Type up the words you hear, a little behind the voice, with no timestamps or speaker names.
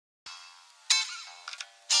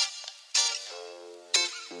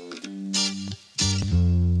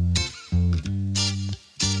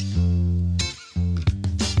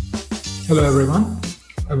Hello everyone.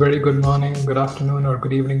 A very good morning, good afternoon, or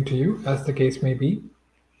good evening to you, as the case may be.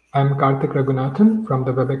 I'm Karthik Raghunathan from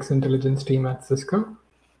the Webex Intelligence team at Cisco.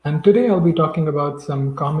 And today I'll be talking about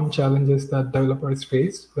some common challenges that developers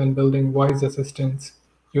face when building voice assistants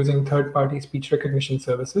using third-party speech recognition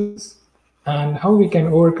services, and how we can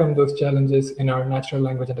overcome those challenges in our natural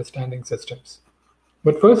language understanding systems.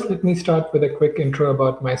 But first, let me start with a quick intro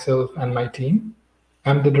about myself and my team.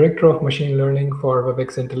 I'm the Director of Machine Learning for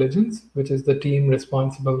Webex Intelligence, which is the team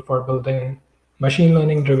responsible for building machine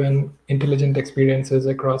learning-driven intelligent experiences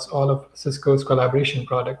across all of Cisco's collaboration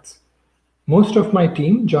products. Most of my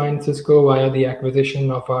team joined Cisco via the acquisition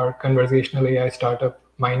of our conversational AI startup,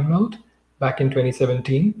 MindMeld, back in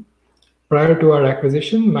 2017. Prior to our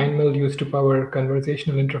acquisition, MindMeld used to power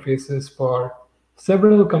conversational interfaces for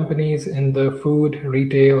several companies in the food,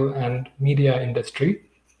 retail, and media industry.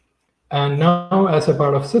 And now, as a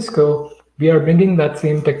part of Cisco, we are bringing that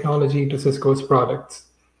same technology to Cisco's products.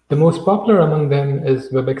 The most popular among them is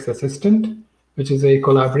Webex Assistant, which is a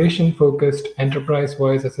collaboration-focused enterprise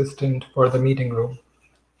voice assistant for the meeting room.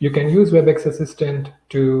 You can use Webex Assistant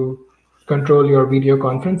to control your video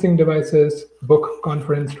conferencing devices, book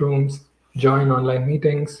conference rooms, join online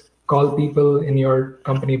meetings, call people in your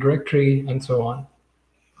company directory, and so on.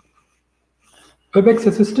 Webex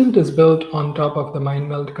Assistant is built on top of the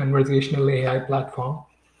MindMeld conversational AI platform.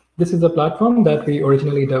 This is a platform that we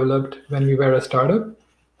originally developed when we were a startup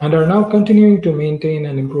and are now continuing to maintain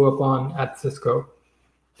and improve upon at Cisco.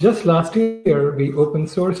 Just last year, we open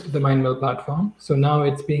sourced the MindMeld platform, so now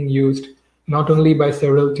it's being used not only by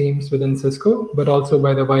several teams within Cisco, but also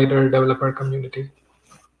by the wider developer community.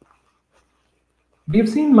 We've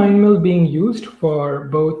seen MindMeld being used for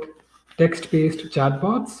both text-based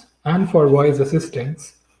chatbots and for voice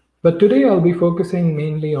assistants, but today I'll be focusing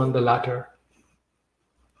mainly on the latter.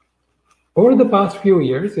 Over the past few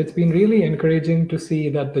years, it's been really encouraging to see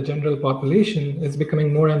that the general population is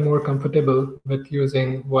becoming more and more comfortable with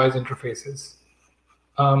using voice interfaces.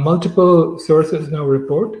 Multiple sources now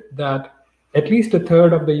report that at least a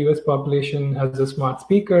third of the US population has a smart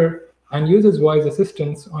speaker and uses voice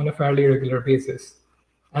assistants on a fairly regular basis.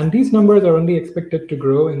 And these numbers are only expected to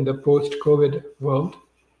grow in the post-COVID world,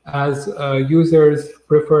 as users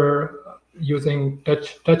prefer using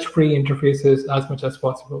touch-free interfaces as much as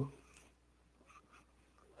possible.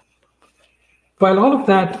 While all of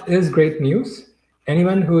that is great news,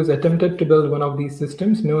 anyone who has attempted to build one of these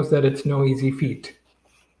systems knows that it's no easy feat.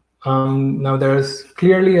 Now, there's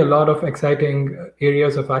clearly a lot of exciting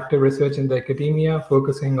areas of active research in the academia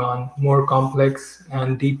focusing on more complex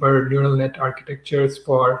and deeper neural net architectures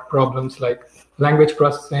for problems like language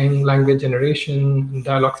processing, language generation, and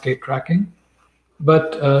dialogue state tracking.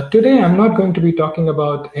 But today, I'm not going to be talking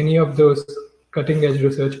about any of those cutting-edge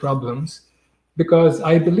research problems, because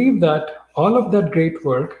I believe that all of that great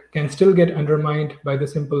work can still get undermined by the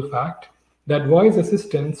simple fact that voice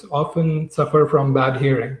assistants often suffer from bad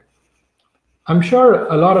hearing. I'm sure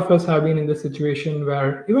a lot of us have been in this situation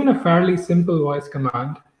where even a fairly simple voice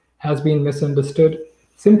command has been misunderstood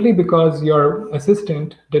simply because your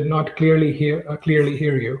assistant did not clearly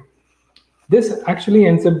hear you. This actually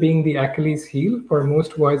ends up being the Achilles heel for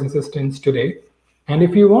most voice assistants today. And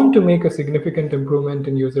if you want to make a significant improvement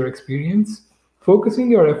in user experience,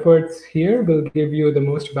 focusing your efforts here will give you the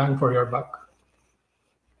most bang for your buck.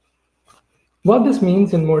 What this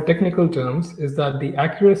means in more technical terms is that the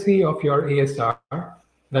accuracy of your ASR,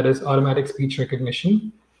 that is automatic speech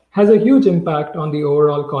recognition, has a huge impact on the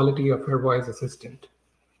overall quality of your voice assistant.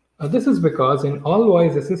 This is because in all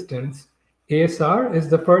voice assistants, ASR is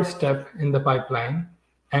the first step in the pipeline,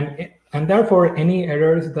 and therefore any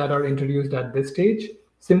errors that are introduced at this stage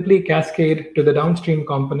simply cascade to the downstream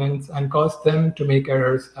components and cause them to make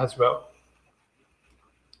errors as well.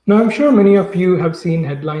 Now, I'm sure many of you have seen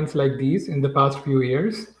headlines like these in the past few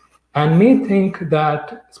years and may think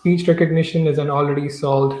that speech recognition is an already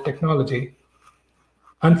solved technology.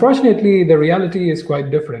 Unfortunately, the reality is quite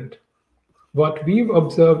different. What we've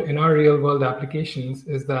observed in our real-world applications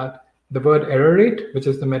is that the word error rate, which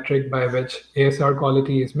is the metric by which ASR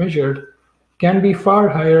quality is measured, can be far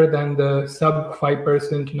higher than the sub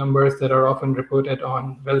 5% numbers that are often reported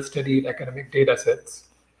on well-studied academic data sets.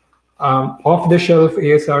 Off-the-shelf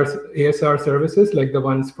ASR services, like the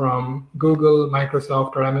ones from Google,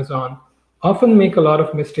 Microsoft, or Amazon, often make a lot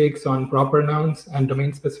of mistakes on proper nouns and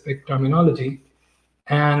domain-specific terminology.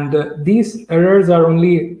 And these errors are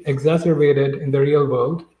only exacerbated in the real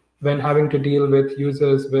world when having to deal with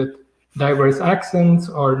users with diverse accents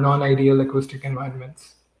or non-ideal acoustic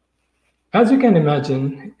environments. As you can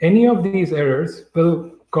imagine, any of these errors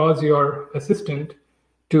will cause your assistant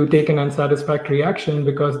to take an unsatisfactory action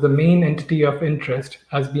because the main entity of interest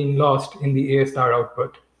has been lost in the ASR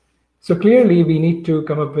output. So clearly, we need to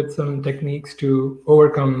come up with some techniques to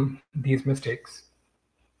overcome these mistakes.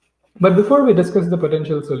 But before we discuss the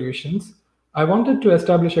potential solutions, I wanted to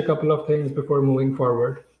establish a couple of things before moving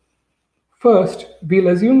forward. First, we'll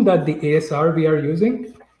assume that the ASR we are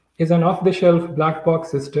using is an off-the-shelf black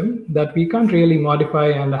box system that we can't really modify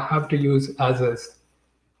and have to use as is.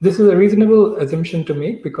 This is a reasonable assumption to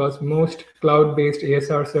make because most cloud-based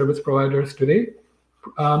ASR service providers today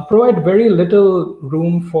provide very little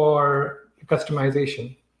room for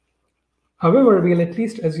customization. However, we'll at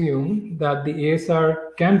least assume that the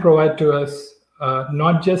ASR can provide to us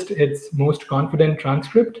not just its most confident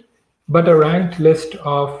transcript, but a ranked list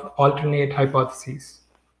of alternate hypotheses.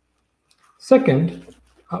 Second,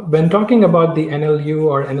 when talking about the NLU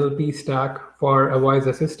or NLP stack for a voice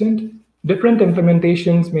assistant, different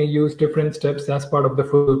implementations may use different steps as part of the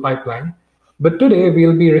full pipeline. But today,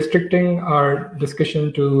 we'll be restricting our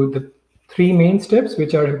discussion to the 3 main steps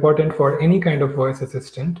which are important for any kind of voice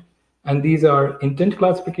assistant. And these are intent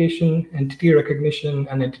classification, entity recognition,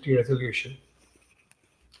 and entity resolution.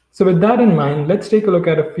 So with that in mind, let's take a look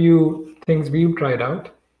at a few things we've tried out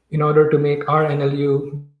in order to make our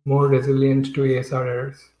NLU more resilient to ASR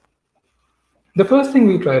errors. The first thing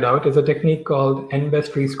we tried out is a technique called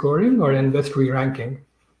NBest rescoring or NBest re-ranking.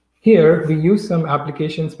 Here, we use some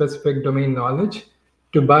application-specific domain knowledge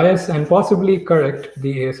to bias and possibly correct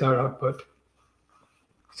the ASR output.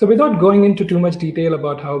 So without going into too much detail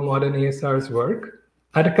about how modern ASRs work,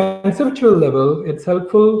 at a conceptual level, it's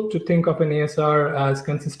helpful to think of an ASR as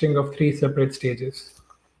consisting of 3 separate stages.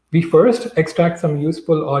 We first extract some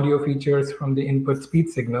useful audio features from the input speech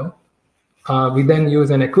signal. We then use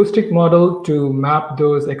an acoustic model to map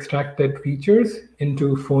those extracted features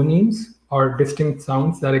into phonemes or distinct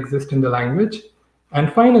sounds that exist in the language.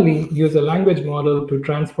 And finally, use a language model to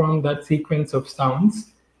transform that sequence of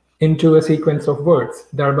sounds into a sequence of words,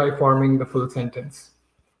 thereby forming the full sentence.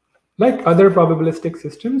 Like other probabilistic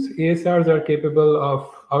systems, ASRs are capable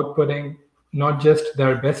of outputting not just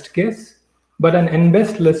their best guess, but an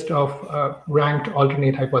NBest list of ranked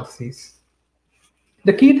alternate hypotheses.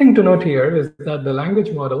 The key thing to note here is that the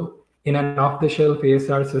language model in an off-the-shelf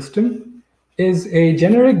ASR system is a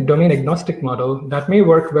generic domain-agnostic model that may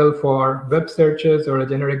work well for web searches or a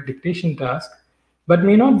generic dictation task, but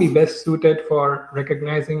may not be best suited for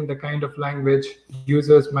recognizing the kind of language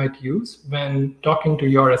users might use when talking to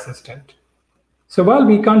your assistant. So while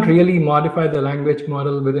we can't really modify the language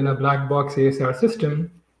model within a black box ASR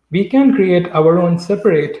system, we can create our own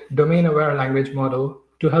separate domain-aware language model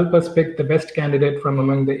to help us pick the best candidate from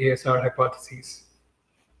among the ASR hypotheses.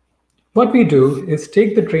 What we do is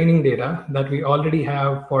take the training data that we already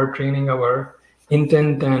have for training our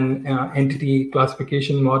intent and entity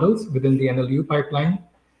classification models within the NLU pipeline,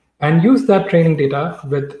 and use that training data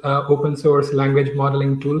with open source language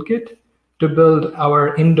modeling toolkit to build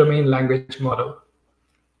our in-domain language model.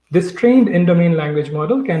 This trained in-domain language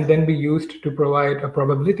model can then be used to provide a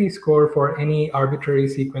probability score for any arbitrary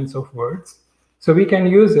sequence of words. So we can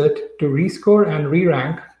use it to rescore and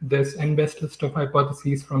re-rank this NBest list of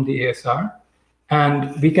hypotheses from the ASR.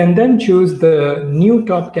 And we can then choose the new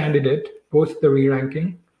top candidate post the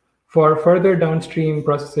re-ranking for further downstream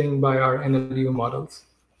processing by our NLU models.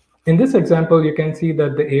 In this example, you can see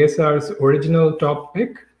that the ASR's original top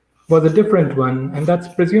pick was a different one, and that's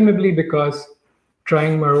presumably because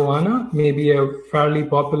trying marijuana may be a fairly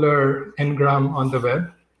popular engram on the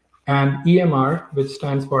web, and EMR, which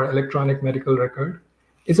stands for electronic medical record,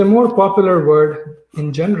 is a more popular word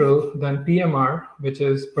in general than PMR, which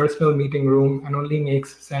is personal meeting room and only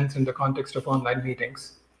makes sense in the context of online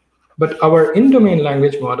meetings. But our in-domain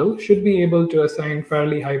language model should be able to assign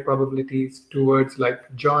fairly high probabilities to words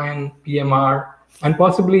like join, PMR, and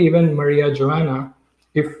possibly even Maria Joanna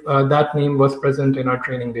if that name was present in our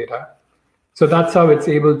training data. So that's how it's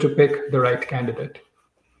able to pick the right candidate.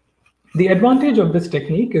 The advantage of this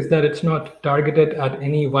technique is that it's not targeted at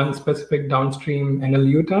any one specific downstream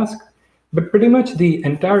NLU task, but pretty much the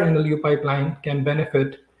entire NLU pipeline can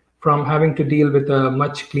benefit from having to deal with a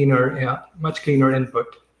much cleaner input.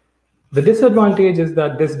 The disadvantage is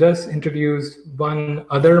that this does introduce one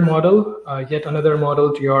other model, yet another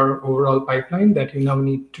model to your overall pipeline that you now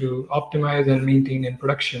need to optimize and maintain in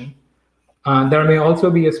production. There may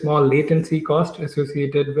also be a small latency cost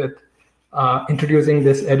associated with introducing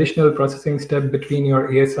this additional processing step between your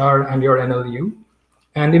ASR and your NLU.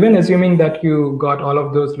 And even assuming that you got all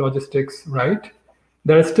of those logistics right,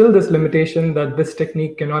 There is still this limitation that this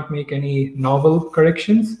technique cannot make any novel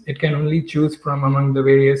corrections. It can only choose from among the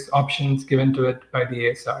various options given to it by the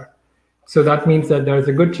ASR. So that means that there's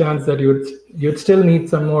a good chance that you'd still need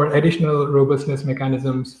some more additional robustness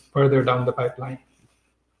mechanisms further down the pipeline.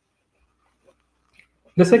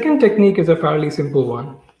 The second technique is a fairly simple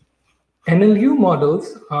one. NLU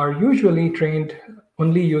models are usually trained by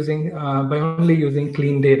only using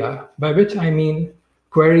clean data, by which I mean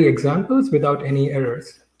query examples without any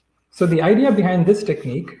errors. So the idea behind this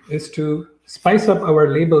technique is to spice up our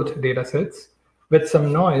labeled datasets with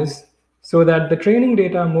some noise so that the training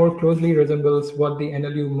data more closely resembles what the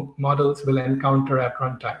NLU models will encounter at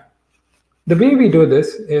runtime. The way we do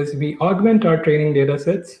this is we augment our training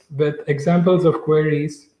datasets with examples of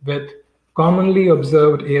queries with commonly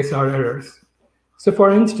observed ASR errors. So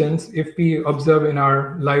for instance, if we observe in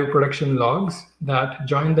our live production logs that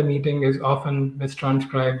join the meeting is often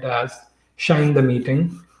mis-transcribed as shine the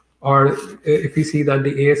meeting, or if we see that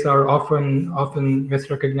the ASR often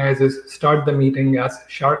misrecognizes start the meeting as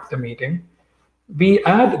shark the meeting, we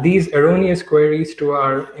add these erroneous queries to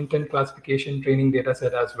our intent classification training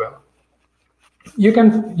dataset as well. You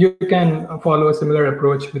can follow a similar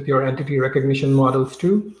approach with your entity recognition models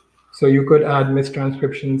too. So you could add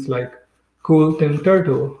mis-transcriptions like cool tin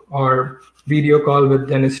turtle or video call with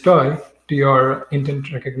Dennis Toy to your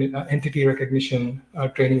entity recognition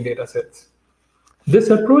training datasets. This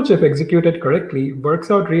approach, if executed correctly,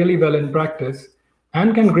 works out really well in practice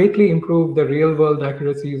and can greatly improve the real-world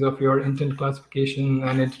accuracies of your intent classification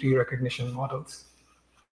and entity recognition models.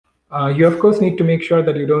 You, of course, need to make sure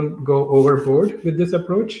that you don't go overboard with this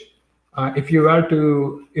approach. If you were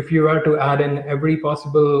to add in every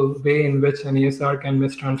possible way in which an ASR can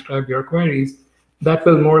mis-transcribe your queries, that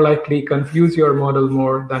will more likely confuse your model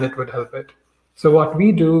more than it would help it. So what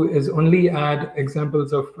we do is only add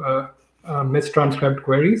examples of mis-transcribed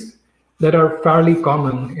queries that are fairly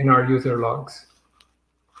common in our user logs.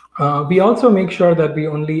 We also make sure that we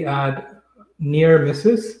only add near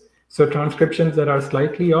misses, so transcriptions that are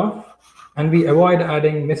slightly off, and we avoid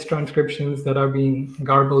adding mis-transcriptions that are being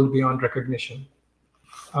garbled beyond recognition.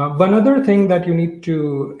 One other thing that you need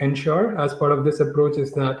to ensure as part of this approach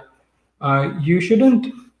is that you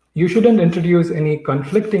shouldn't introduce any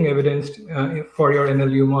conflicting evidence for your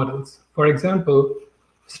NLU models. For example,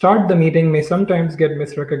 start the meeting may sometimes get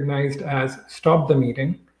misrecognized as stop the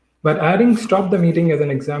meeting, but adding stop the meeting as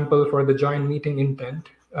an example for the join meeting intent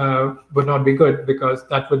would not be good, because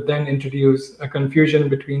that would then introduce a confusion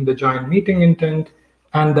between the join meeting intent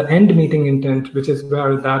and the end meeting intent, which is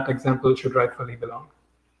where that example should rightfully belong.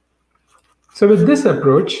 So with this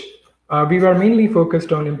approach, we were mainly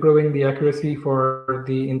focused on improving the accuracy for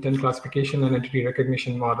the intent classification and entity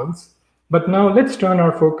recognition models. But now let's turn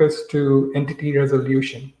our focus to entity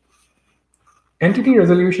resolution. Entity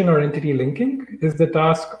resolution or entity linking is the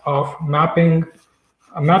task of mapping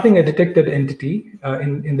a detected entity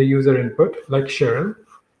in the user input, like Cheryl,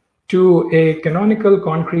 to a canonical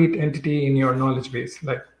concrete entity in your knowledge base,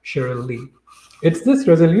 like Cheryl Lee. It's this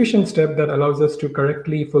resolution step that allows us to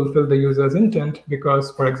correctly fulfill the user's intent because,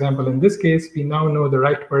 for example, in this case, we now know the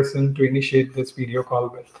right person to initiate this video call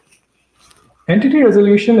with. Entity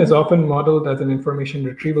resolution is often modeled as an information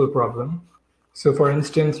retrieval problem. So for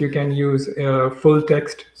instance, you can use a full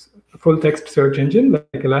text search engine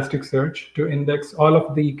like Elasticsearch to index all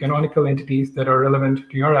of the canonical entities that are relevant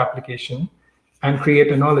to your application and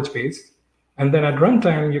create a knowledge base. And then at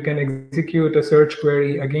runtime, you can execute a search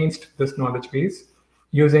query against this knowledge base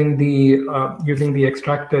using the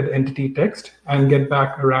extracted entity text and get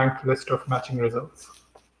back a ranked list of matching results.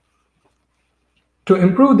 To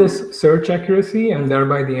improve this search accuracy and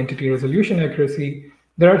thereby the entity resolution accuracy,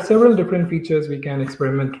 there are several different features we can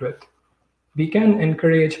experiment with. We can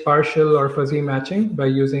encourage partial or fuzzy matching by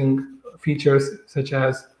using features such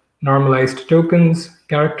as normalized tokens,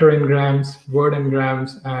 character engrams, word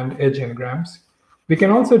engrams, and edge engrams. We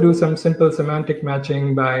can also do some simple semantic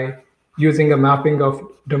matching by using a mapping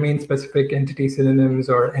of domain-specific entity synonyms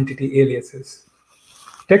or entity aliases.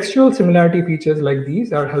 Textual similarity features like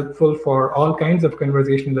these are helpful for all kinds of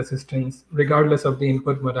conversational assistants, regardless of the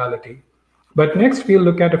input modality. But next, we'll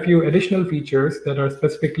look at a few additional features that are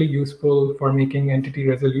specifically useful for making entity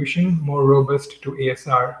resolution more robust to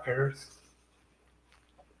ASR errors.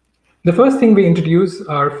 The first thing we introduce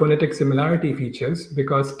are phonetic similarity features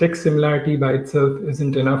because text similarity by itself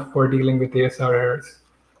isn't enough for dealing with ASR errors.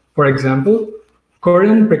 For example,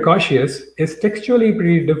 Corinne Precocious is textually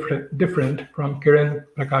pretty different from Kiran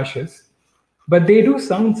Prakashis, but they do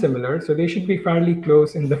sound similar, so they should be fairly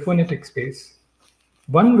close in the phonetic space.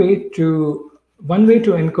 One way to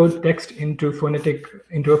encode text into a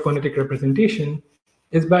phonetic representation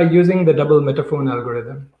is by using the double metaphone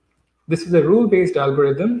algorithm. This is a rule-based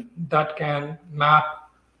algorithm that can map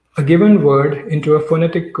a given word into a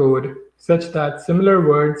phonetic code such that similar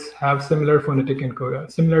words have similar phonetic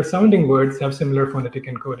encoding. Similar sounding words have similar phonetic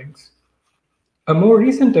encodings. A more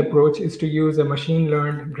recent approach is to use a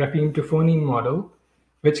machine-learned grapheme to phoneme model,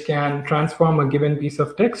 which can transform a given piece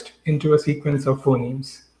of text into a sequence of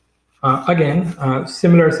phonemes.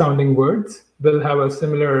 Similar sounding words will have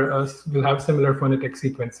similar phonetic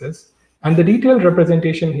sequences, and the detailed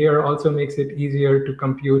representation here also makes it easier to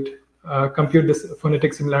compute this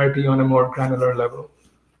phonetic similarity on a more granular level.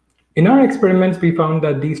 In our experiments, we found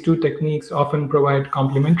that these two techniques often provide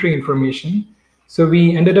complementary information, so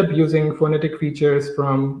we ended up using phonetic features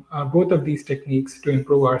from both of these techniques to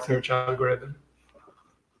improve our search algorithm.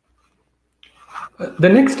 The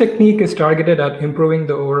next technique is targeted at improving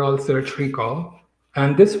the overall search recall,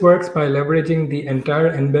 and this works by leveraging the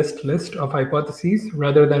entire NBest list of hypotheses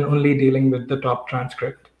rather than only dealing with the top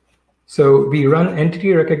transcript. So we run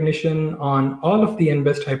entity recognition on all of the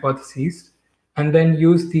NBest hypotheses, and then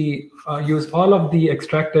use all of the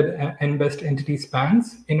extracted NBest entity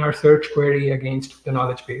spans in our search query against the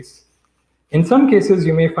knowledge base. In some cases,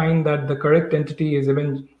 you may find that the correct entity is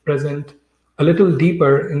even present a little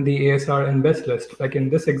deeper in the ASR NBest list, like in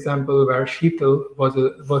this example where Sheetal was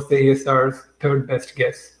the ASR's third best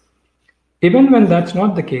guess. Even when that's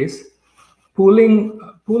not the case, pooling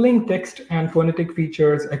text and phonetic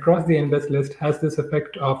features across the NBest list has this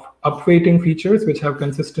effect of upweighting features which have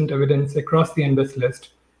consistent evidence across the NBest list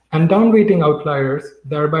and downweighting outliers,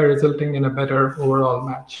 thereby resulting in a better overall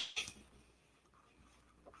match.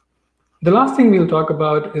 The last thing we'll talk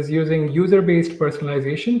about is using user-based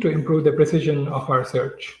personalization to improve the precision of our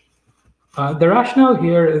search. The rationale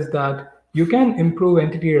here is that you can improve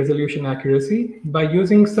entity resolution accuracy by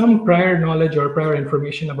using some prior knowledge or prior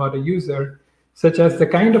information about a user, such as the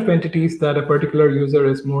kind of entities that a particular user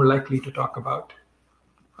is more likely to talk about.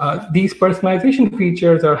 These personalization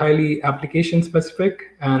features are highly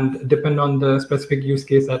application-specific and depend on the specific use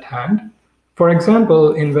case at hand. For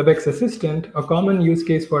example, in Webex Assistant, a common use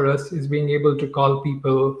case for us is being able to call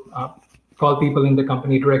people in the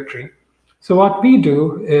company directory. So what we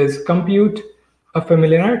do is compute a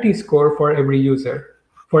familiarity score for every user.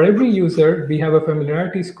 For every user, we have a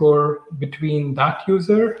familiarity score between that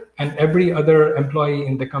user and every other employee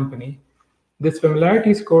in the company. This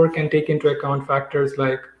familiarity score can take into account factors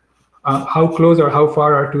like how close or how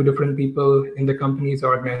far are two different people in the company's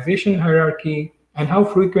organization hierarchy, and how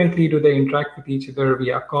frequently do they interact with each other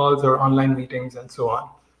via calls or online meetings and so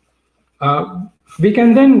on. We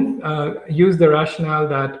can then use the rationale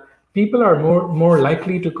that people are more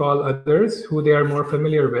likely to call others who they are more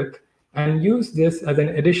familiar with, and use this as an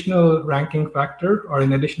additional ranking factor or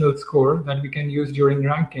an additional score that we can use during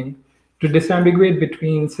ranking to disambiguate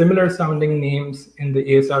between similar sounding names in the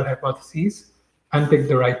ASR hypotheses and pick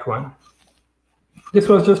the right one. This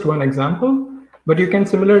was just one example, but you can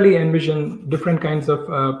similarly envision different kinds of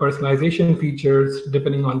personalization features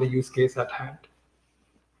depending on the use case at hand.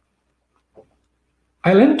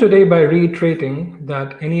 I'll end today by reiterating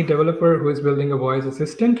that any developer who is building a voice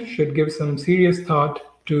assistant should give some serious thought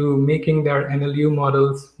to making their NLU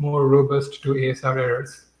models more robust to ASR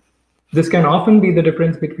errors. This can often be the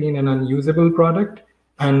difference between an unusable product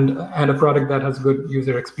and a product that has good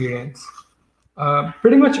user experience.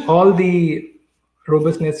 Pretty much all the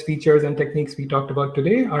robustness features and techniques we talked about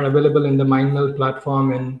today are available in the MindMeld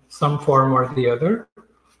platform in some form or the other.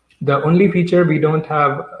 The only feature we don't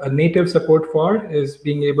have a native support for is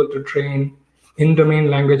being able to train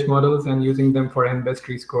in-domain language models and using them for NBest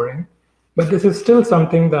rescoring. But this is still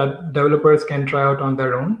something that developers can try out on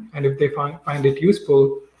their own, and if they find it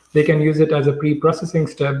useful, they can use it as a pre-processing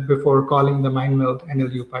step before calling the MindMeld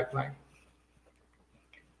NLU pipeline.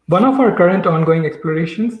 One of our current ongoing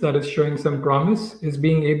explorations that is showing some promise is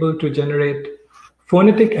being able to generate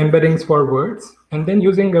phonetic embeddings for words, and then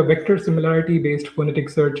using a vector similarity-based phonetic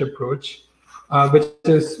search approach, which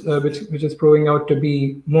is proving out to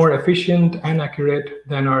be more efficient and accurate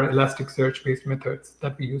than our Elasticsearch-based methods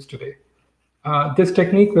that we use today. This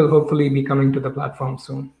technique will hopefully be coming to the platform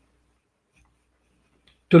soon.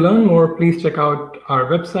 To learn more, please check out our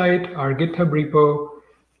website, our GitHub repo,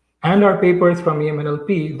 and our papers from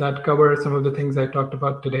EMNLP that cover some of the things I talked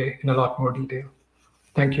about today in a lot more detail.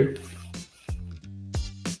 Thank you.